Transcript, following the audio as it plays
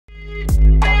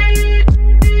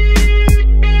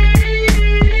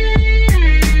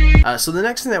So the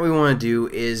next thing that we want to do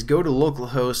is go to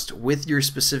localhost with your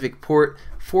specific port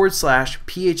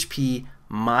 /php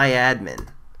myadmin.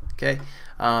 Okay,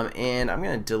 and I'm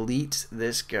going to delete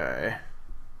this guy.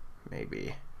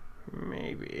 Maybe.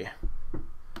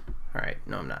 Alright,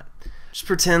 no I'm not. Just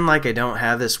pretend like I don't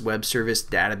have this web service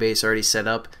database already set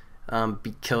up,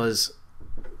 because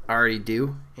I already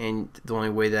do, and the only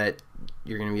way that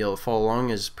you're going to be able to follow along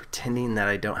is pretending that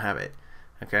I don't have it.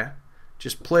 Okay?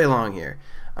 Just play along here.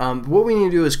 What we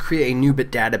need to do is create a new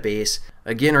database.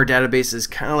 Again, our database is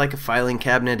kind of like a filing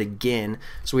cabinet again.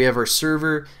 So we have our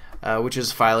server, which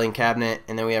is a filing cabinet,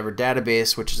 and then we have our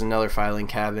database, which is another filing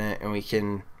cabinet, and we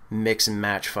can mix and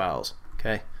match files.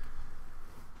 Okay?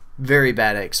 Very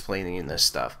bad at explaining this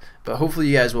stuff, but hopefully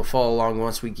you guys will follow along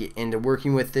once we get into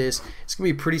working with this. It's gonna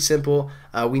be pretty simple.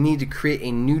 We need to create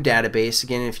a new database.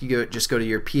 Again, if you just go to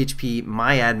your PHP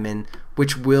myadmin,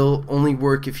 which will only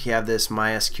work if you have this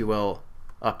MySQL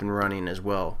up and running as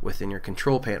well within your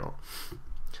control panel.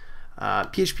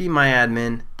 PHP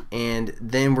myadmin, and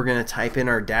then we're gonna type in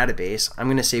our database. I'm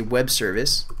gonna say web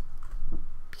service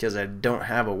because I don't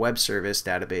have a web service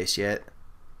database yet.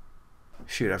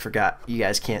 Shoot, I forgot. You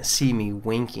guys can't see me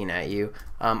winking at you.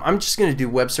 I'm just going to do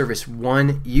web service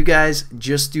 1. You guys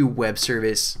just do web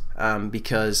service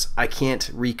because I can't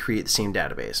recreate the same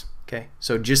database. Okay,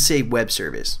 so just say web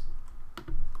service.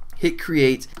 Hit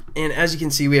create, and as you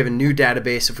can see, we have a new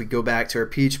database. If we go back to our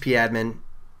PHP admin,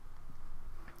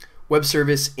 web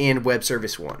service, and web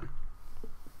service 1.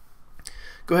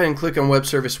 Go ahead and click on web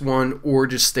service 1, or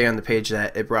just stay on the page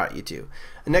that it brought you to.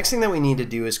 The next thing that we need to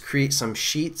do is create some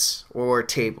sheets or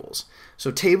tables.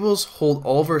 So tables hold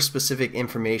all of our specific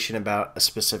information about a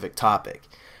specific topic.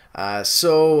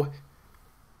 So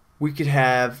we could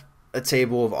have a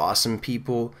table of awesome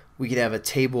people. We could have a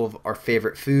table of our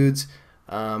favorite foods.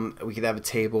 We could have a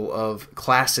table of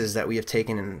classes that we have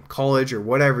taken in college, or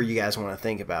whatever you guys want to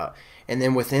think about. And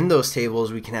then within those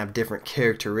tables, we can have different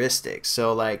characteristics.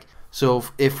 So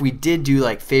if we did do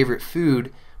like favorite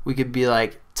food, we could be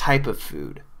like type of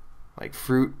food, like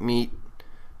fruit, meat,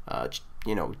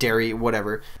 dairy,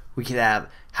 whatever. We could have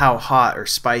how hot or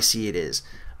spicy it is,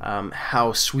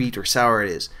 how sweet or sour it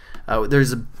is.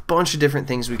 There's a bunch of different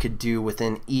things we could do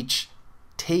within each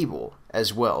table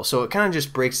as well. So it kind of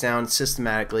just breaks down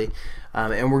systematically,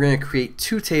 and we're going to create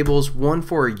 2 tables, one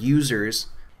for our users,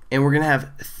 and we're going to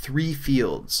have 3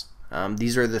 fields.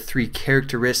 These are the 3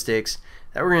 characteristics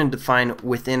that we're going to define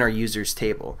within our users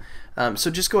table.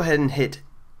 So just go ahead and hit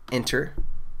enter,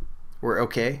 or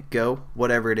OK, go,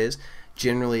 whatever it is.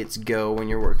 Generally it's go when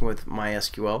you're working with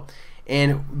MySQL.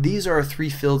 And these are 3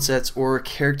 field sets or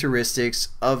characteristics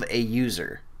of a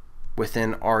user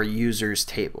within our users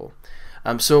table.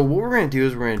 So what we're going to do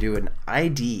is we're going to do an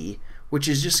ID, which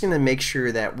is just going to make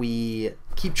sure that we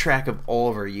keep track of all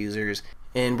of our users.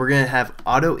 And we're going to have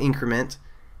auto increment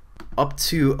up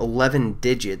to 11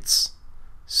 digits.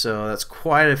 So that's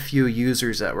quite a few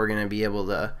users that we're going to be able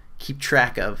to keep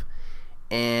track of.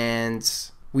 And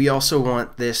we also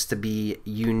want this to be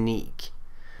unique.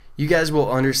 You guys will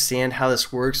understand how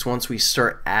this works once we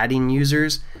start adding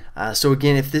users. So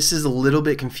again, if this is a little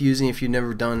bit confusing, if you've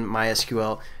never done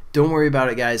MySQL, don't worry about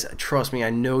it, guys. Trust me, I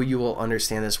know you will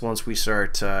understand this once we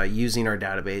start using our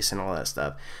database and all that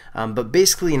stuff. But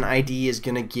basically an ID is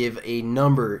going to give a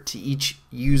number to each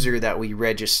user that we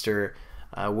register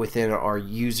within our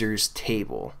users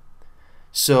table.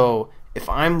 So if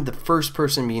I'm the first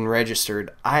person being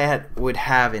registered, I would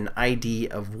have an ID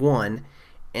of 1,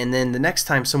 and then the next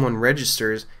time someone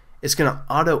registers, it's going to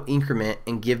auto increment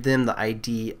and give them the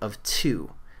ID of 2.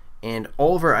 And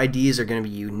all of our IDs are going to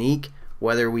be unique.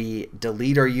 Whether we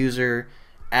delete our user,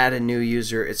 add a new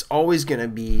user, it's always going to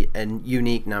be a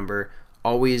unique number,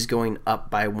 always going up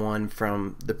by 1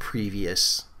 from the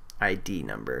previous ID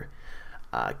number.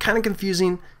 Kind of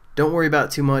confusing. Don't worry about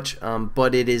it too much,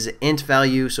 but it is int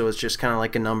value, so it's just kind of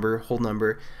like a number, whole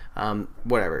number,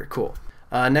 whatever. Cool.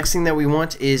 Next thing that we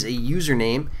want is a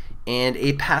username and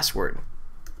a password.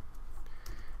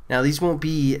 Now these won't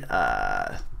be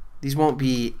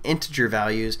integer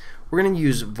values. We're going to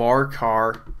use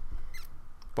varchar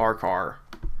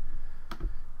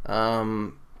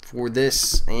for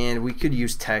this, and we could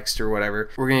use text or whatever.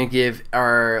 We're going to give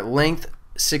our length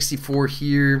 64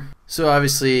 here. So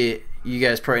obviously you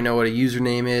guys probably know what a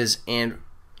username is, and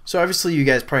a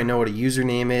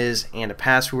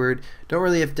password. Don't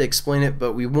really have to explain it,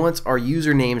 but we want our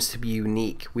usernames to be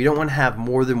unique. We don't want to have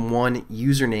more than one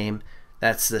username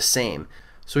that's the same.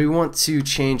 So we want to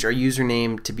change our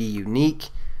username to be unique.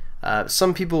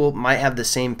 Some people might have the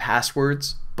same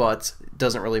passwords, but it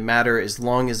doesn't really matter as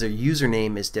long as their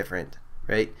username is different,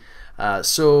 right?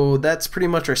 So that's pretty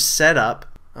much our setup.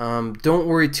 Don't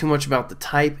worry too much about the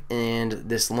type and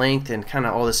this length and kind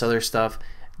of all this other stuff.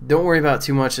 Don't worry about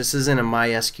too much. This isn't a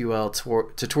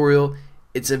MySQL tutorial.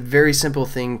 It's a very simple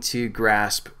thing to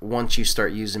grasp once you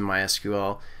start using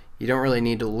MySQL. You don't really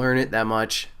need to learn it that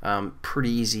much. Pretty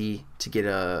easy to get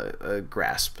a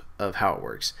grasp of how it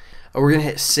works. We're gonna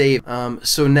hit save.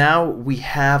 So now we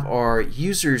have our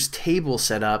users table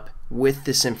set up with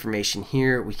this information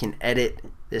here. We can edit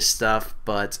this stuff,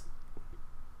 but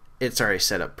it's already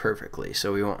set up perfectly,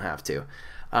 so we won't have to.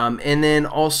 And then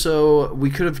also we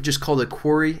could have just called a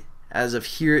query. As of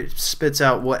here, it spits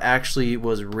out what actually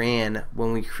was ran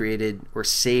when we created or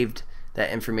saved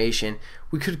that information.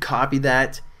 We could copy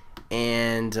that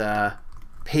and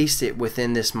paste it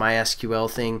within this MySQL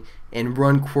thing and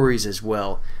run queries as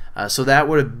well. So that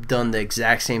would have done the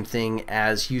exact same thing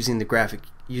as using the graphic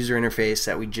user interface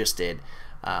that we just did.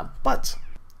 But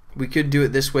we could do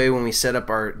it this way when we set up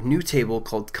our new table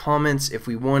called comments if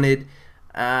we wanted.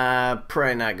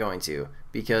 Probably not going to,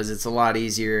 because it's a lot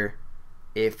easier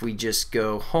if we just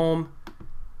go home,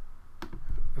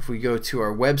 if we go to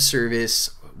our web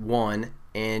service 1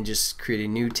 and just create a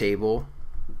new table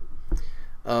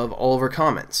of all of our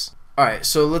comments. Alright,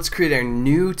 so let's create our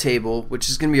new table, which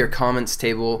is going to be our comments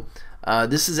table.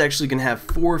 This is actually going to have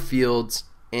 4 fields,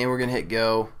 and we're going to hit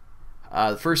go.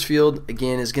 The first field,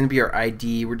 again, is going to be our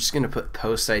ID. We're just going to put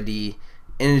post ID,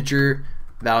 integer,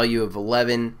 value of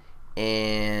 11,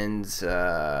 and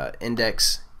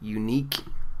index unique,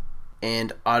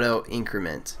 and auto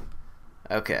increment.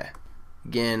 Okay,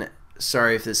 again,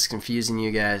 sorry if this is confusing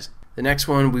you guys. The next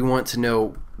one, we want to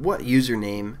know what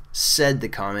username said the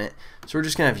comment. So we're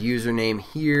just gonna have username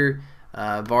here,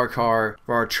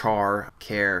 varchar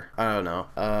care. I don't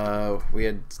know. We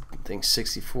had, I think,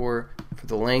 64 for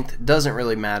the length. Doesn't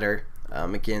really matter.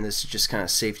 Again, this is just kind of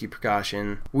safety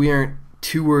precaution. We aren't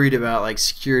too worried about like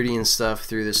security and stuff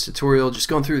through this tutorial. Just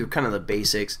going through kind of the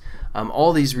basics.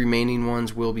 All these remaining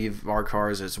ones will be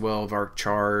varchars as well,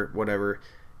 varchar, whatever.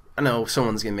 I know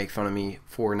someone's gonna make fun of me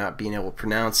for not being able to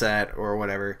pronounce that or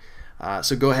whatever.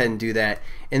 So go ahead and do that.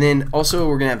 And then also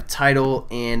we're gonna have title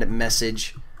and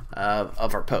message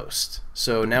of our post.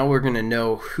 So now we're gonna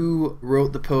know who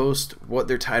wrote the post, what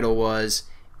their title was,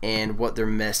 and what their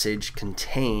message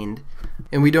contained.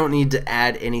 And we don't need to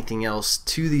add anything else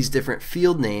to these different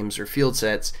field names or field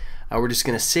sets. We're just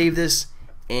gonna save this,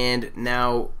 and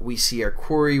now we see our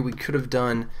query we could have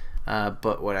done,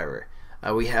 but whatever.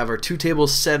 We have our 2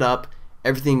 tables set up.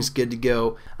 Everything's good to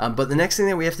go. But the next thing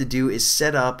that we have to do is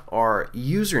set up our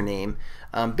username.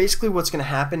 Basically what's going to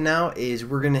happen now is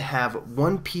we're going to have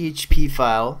one PHP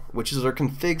file, which is our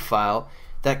config file,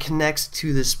 that connects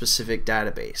to this specific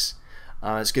database.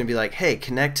 It's going to be like, hey,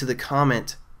 connect to the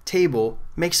comment table,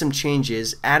 make some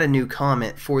changes, add a new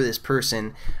comment for this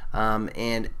person,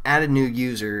 and add a new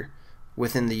user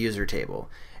within the user table.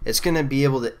 It's going to be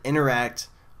able to interact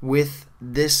with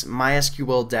this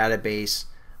MySQL database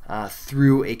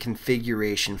through a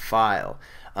configuration file.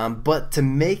 But to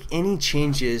make any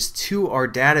changes to our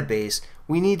database,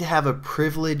 we need to have a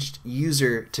privileged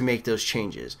user to make those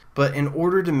changes. But in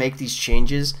order to make these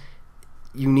changes,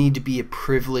 you need to be a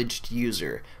privileged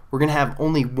user. We're going to have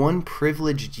only one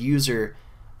privileged user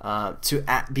to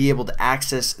be able to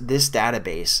access this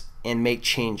database and make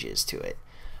changes to it.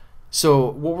 So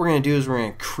what we're going to do is we're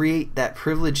going to create that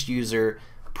privileged user,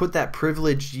 put that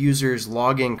privileged user's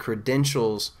login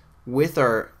credentials with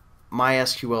our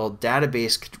MySQL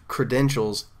database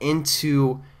credentials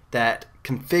into that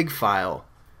config file.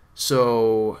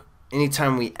 So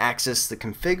anytime we access the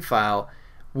config file,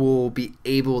 we'll be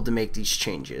able to make these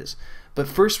changes. But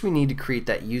first we need to create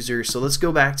that user. So let's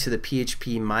go back to the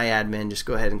PHP myadmin. Just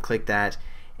go ahead and click that,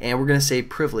 and we're going to say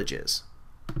privileges.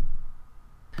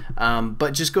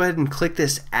 But just go ahead and click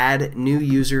this add new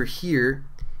user here,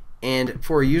 and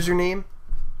for a username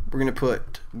we're going to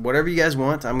put whatever you guys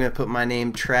want. I'm going to put my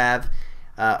name, Trav.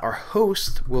 Our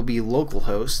host will be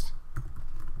localhost,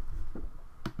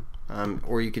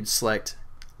 or you could select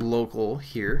local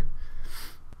here.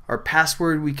 Our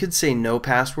password, we could say no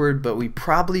password, but we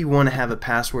probably want to have a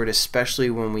password, especially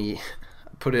when we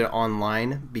put it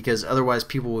online, because otherwise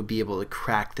people would be able to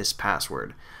crack this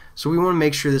password. So we want to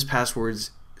make sure this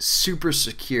password's super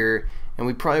secure, and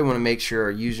we probably want to make sure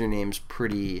our username's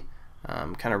pretty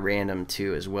kind of random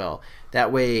too as well.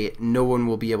 That way no one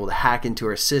will be able to hack into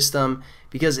our system,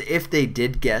 because if they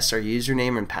did guess our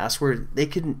username and password, they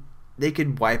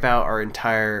could wipe out our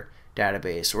entire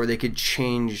database, or they could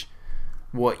change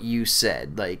what you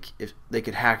said. Like if they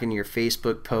could hack into your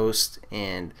Facebook post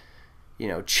and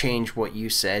change what you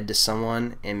said to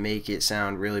someone and make it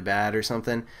sound really bad or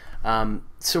something.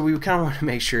 So we kind of want to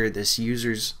make sure this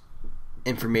user's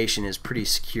information is pretty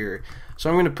secure. So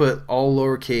I'm going to put all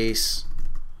lowercase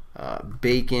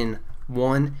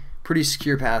bacon1, pretty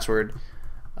secure password,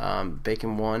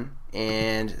 bacon1,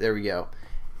 and there we go.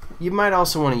 You might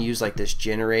also want to use like this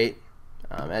generate.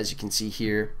 As you can see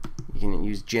here, you can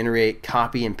use generate,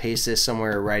 copy and paste this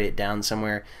somewhere, or write it down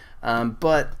somewhere.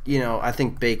 But I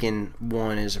think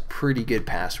bacon1 is a pretty good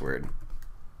password.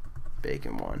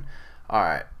 Bacon1.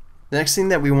 Alright. The next thing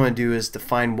that we want to do is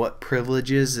define what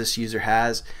privileges this user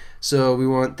has. So we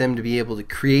want them to be able to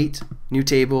create new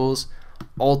tables,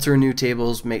 alter new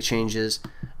tables, make changes,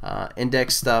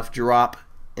 index stuff, drop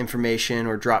information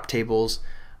or drop tables,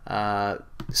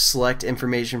 select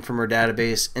information from our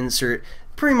database, insert.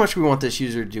 Pretty much we want this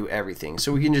user to do everything.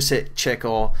 So we can just hit check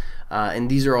all, and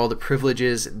these are all the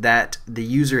privileges that the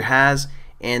user has.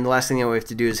 And the last thing that we have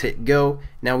to do is hit go.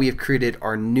 Now we have created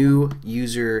our new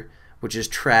user, which is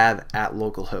Trav at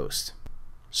localhost.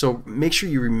 So make sure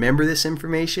you remember this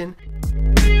information.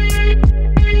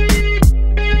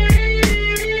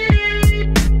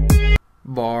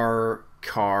 Var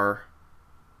car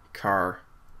care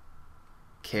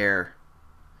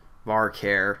var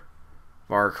care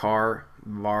var car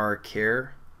var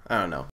care, I don't know.